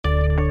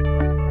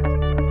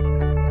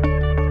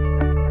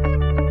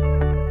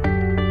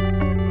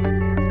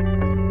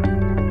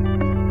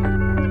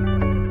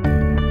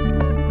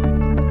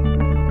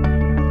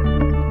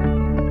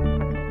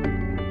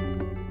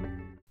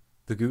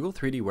Google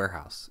 3D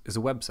Warehouse is a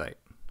website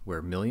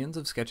where millions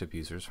of SketchUp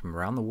users from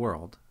around the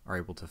world are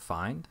able to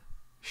find,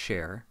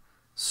 share,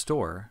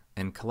 store,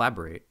 and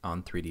collaborate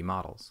on 3D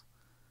models.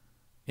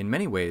 In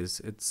many ways,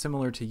 it's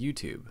similar to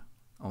YouTube,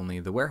 only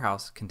the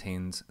warehouse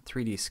contains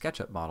 3D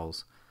SketchUp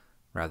models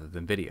rather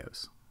than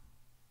videos.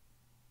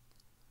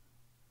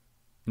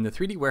 In the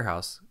 3D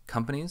Warehouse,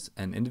 companies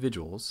and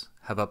individuals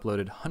have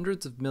uploaded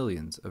hundreds of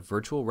millions of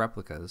virtual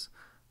replicas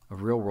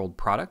of real-world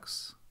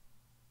products,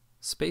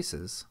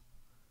 spaces,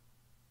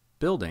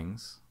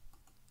 buildings,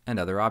 and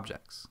other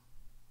objects.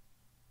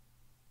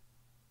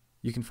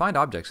 You can find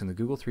objects in the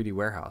Google 3D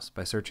Warehouse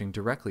by searching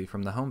directly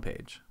from the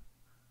homepage,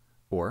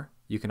 or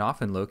you can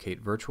often locate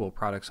virtual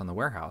products on the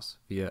warehouse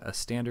via a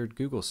standard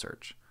Google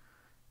search,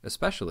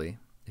 especially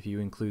if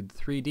you include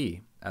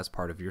 3D as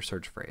part of your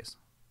search phrase.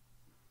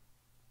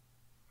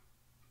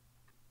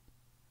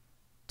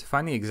 To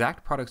find the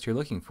exact products you're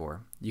looking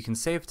for, you can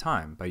save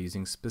time by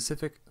using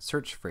specific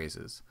search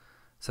phrases,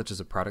 such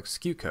as a product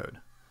SKU code.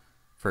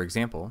 For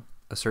example,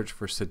 a search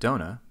for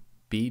Sedona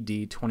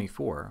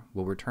BD24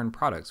 will return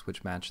products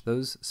which match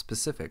those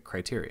specific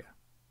criteria.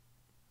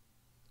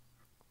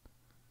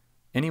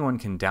 Anyone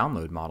can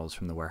download models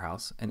from the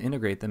warehouse and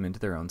integrate them into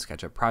their own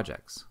SketchUp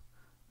projects,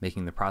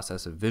 making the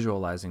process of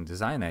visualizing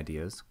design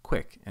ideas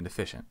quick and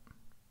efficient.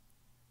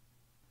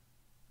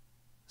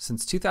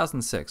 Since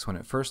 2006, when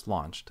it first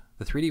launched,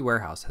 the 3D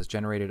Warehouse has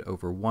generated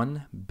over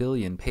 1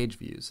 billion page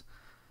views.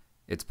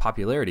 Its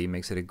popularity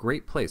makes it a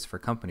great place for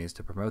companies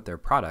to promote their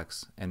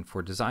products and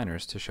for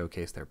designers to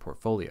showcase their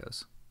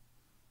portfolios.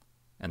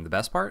 And the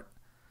best part?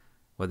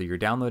 Whether you're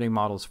downloading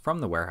models from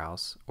the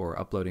warehouse or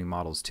uploading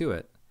models to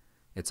it,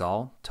 it's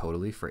all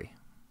totally free.